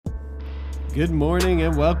Good morning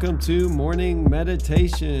and welcome to Morning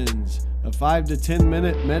Meditations, a 5 to 10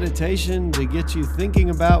 minute meditation to get you thinking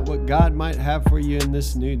about what God might have for you in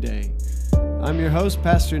this new day. I'm your host,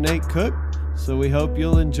 Pastor Nate Cook, so we hope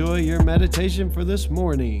you'll enjoy your meditation for this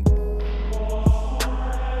morning.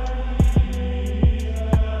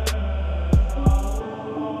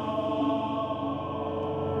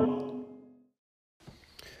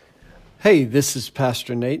 Hey, this is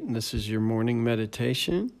Pastor Nate, and this is your morning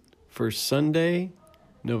meditation for Sunday,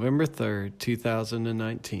 November 3rd,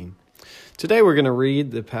 2019. Today we're going to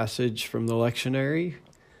read the passage from the lectionary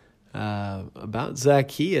about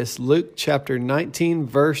Zacchaeus, Luke chapter 19,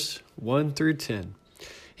 verse 1 through 10.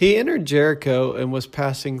 He entered Jericho and was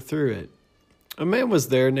passing through it. A man was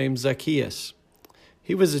there named Zacchaeus.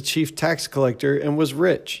 He was a chief tax collector and was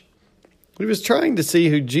rich. He was trying to see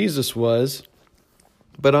who Jesus was,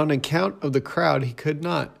 but on account of the crowd he could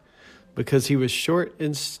not, because he was short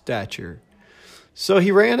in stature. So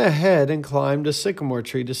he ran ahead and climbed a sycamore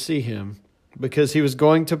tree to see him, because he was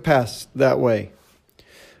going to pass that way.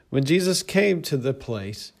 When Jesus came to the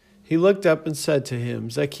place, he looked up and said to him,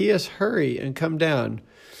 "Zacchaeus, hurry and come down,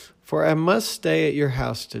 for I must stay at your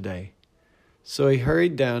house today." So he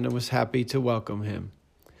hurried down and was happy to welcome him.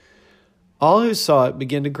 All who saw it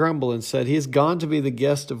began to grumble and said, "He has gone to be the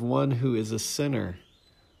guest of one who is a sinner."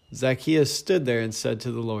 Zacchaeus stood there and said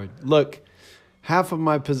to the Lord, "Look, half of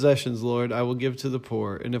my possessions, Lord, I will give to the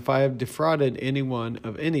poor, and if I have defrauded anyone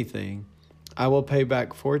of anything, I will pay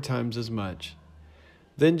back 4 times as much."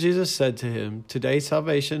 Then Jesus said to him, "Today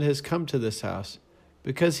salvation has come to this house,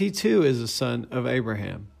 because he too is a son of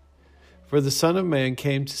Abraham. For the Son of Man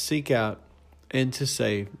came to seek out and to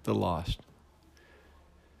save the lost."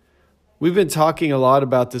 We've been talking a lot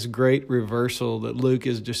about this great reversal that Luke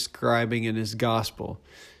is describing in his gospel.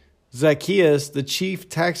 Zacchaeus, the chief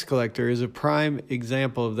tax collector, is a prime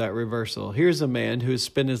example of that reversal. Here's a man who has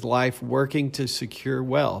spent his life working to secure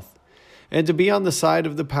wealth and to be on the side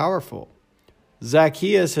of the powerful.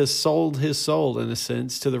 Zacchaeus has sold his soul, in a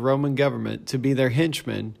sense, to the Roman government to be their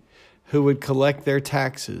henchman who would collect their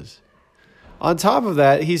taxes. On top of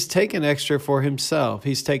that, he's taken extra for himself.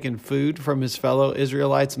 He's taken food from his fellow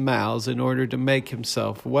Israelites' mouths in order to make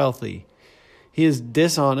himself wealthy. He is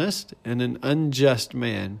dishonest and an unjust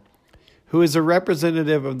man, who is a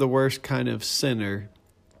representative of the worst kind of sinner,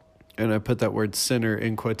 and I put that word sinner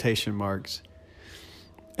in quotation marks.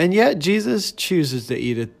 And yet Jesus chooses to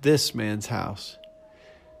eat at this man's house.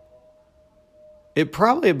 It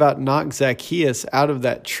probably about knocked Zacchaeus out of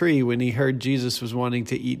that tree when he heard Jesus was wanting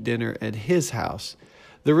to eat dinner at his house.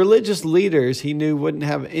 The religious leaders he knew wouldn't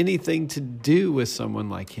have anything to do with someone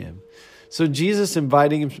like him. So Jesus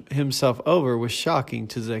inviting himself over was shocking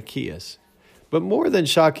to Zacchaeus. But more than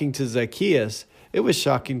shocking to Zacchaeus, it was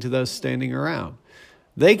shocking to those standing around.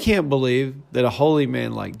 They can't believe that a holy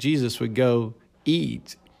man like Jesus would go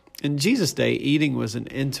eat. In Jesus' day, eating was an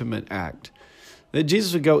intimate act. That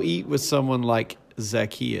Jesus would go eat with someone like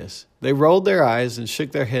Zacchaeus. They rolled their eyes and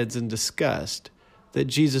shook their heads in disgust that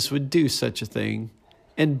Jesus would do such a thing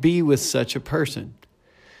and be with such a person.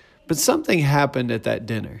 But something happened at that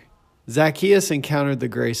dinner. Zacchaeus encountered the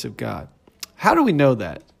grace of God. How do we know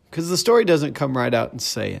that? Because the story doesn't come right out and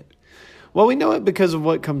say it. Well, we know it because of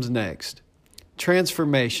what comes next.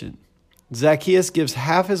 Transformation. Zacchaeus gives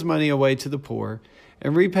half his money away to the poor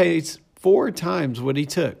and repays 4 times what he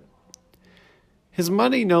took. His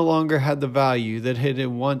money no longer had the value that it had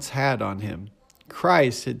once had on him.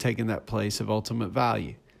 Christ had taken that place of ultimate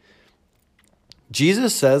value.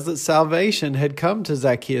 Jesus says that salvation had come to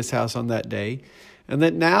Zacchaeus' house on that day, and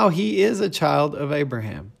that now he is a child of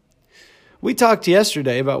Abraham. We talked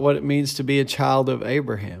yesterday about what it means to be a child of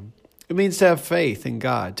Abraham. It means to have faith in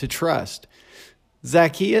God, to trust.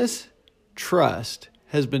 Zacchaeus' trust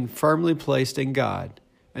has been firmly placed in God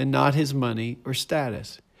and not his money or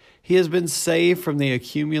status. He has been saved from the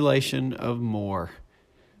accumulation of more.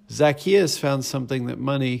 Zacchaeus found something that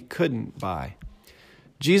money couldn't buy.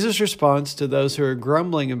 Jesus' response to those who are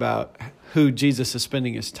grumbling about who Jesus is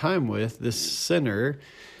spending his time with, this sinner,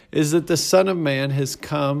 is that the Son of Man has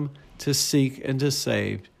come to seek and to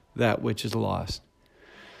save that which is lost.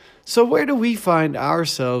 So where do we find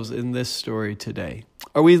ourselves in this story today?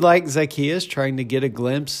 Are we like Zacchaeus, trying to get a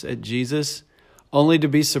glimpse at Jesus, only to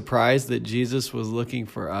be surprised that Jesus was looking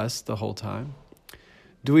for us the whole time?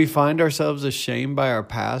 Do we find ourselves ashamed by our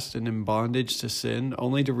past and in bondage to sin,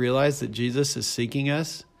 only to realize that Jesus is seeking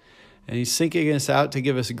us, and he's seeking us out to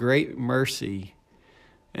give us great mercy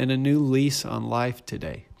and a new lease on life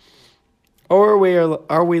today? Or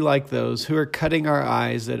are we like those who are cutting our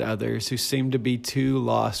eyes at others who seem to be too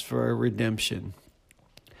lost for a redemption?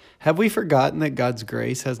 Have we forgotten that God's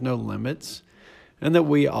grace has no limits and that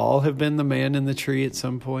we all have been the man in the tree at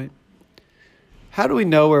some point? How do we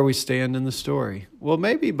know where we stand in the story? Well,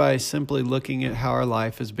 maybe by simply looking at how our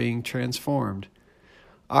life is being transformed.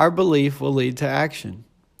 Our belief will lead to action.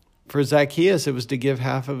 For Zacchaeus, it was to give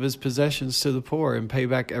half of his possessions to the poor and pay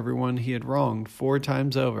back everyone he had wronged 4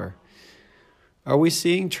 times over. Are we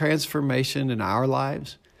seeing transformation in our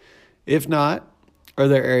lives? If not, are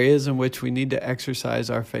there areas in which we need to exercise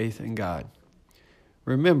our faith in God?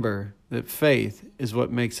 Remember that faith is what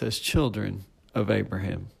makes us children of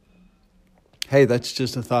Abraham. Hey, that's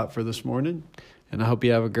just a thought for this morning, and I hope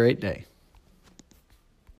you have a great day.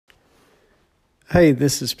 Hey,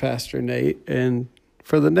 this is Pastor Nate, and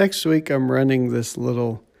for the next week, I'm running this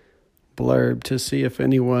little blurb to see if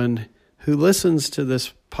anyone who listens to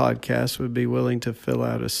this podcast would be willing to fill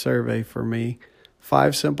out a survey for me.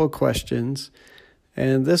 5 simple questions.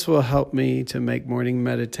 And this will help me to make morning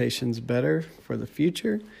meditations better for the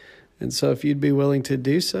future. And so if you'd be willing to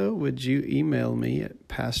do so, would you email me at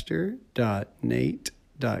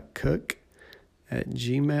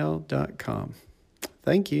pastor.nate.cook@gmail.com.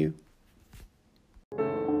 Thank you.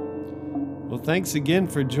 Well, thanks again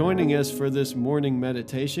for joining us for this morning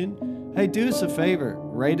meditation. Hey, do us a favor,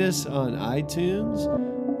 rate us on iTunes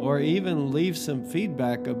or even leave some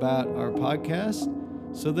feedback about our podcast,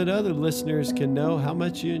 so that other listeners can know how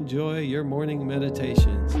much you enjoy your morning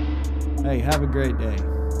meditations. Hey, have a great day.